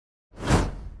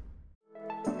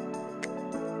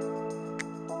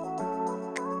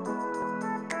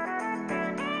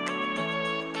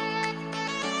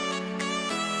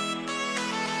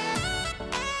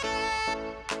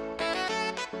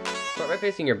by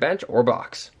facing your bench or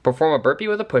box. Perform a burpee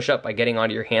with a push-up by getting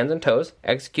onto your hands and toes.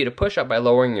 Execute a push-up by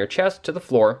lowering your chest to the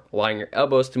floor, allowing your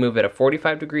elbows to move at a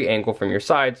 45-degree angle from your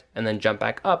sides, and then jump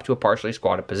back up to a partially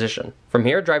squatted position. From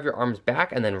here, drive your arms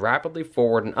back and then rapidly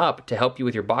forward and up to help you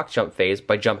with your box jump phase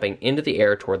by jumping into the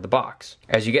air toward the box.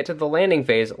 As you get to the landing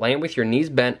phase, land with your knees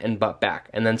bent and butt back,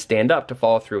 and then stand up to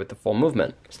follow through with the full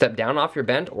movement. Step down off your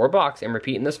bench or box and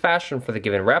repeat in this fashion for the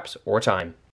given reps or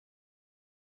time.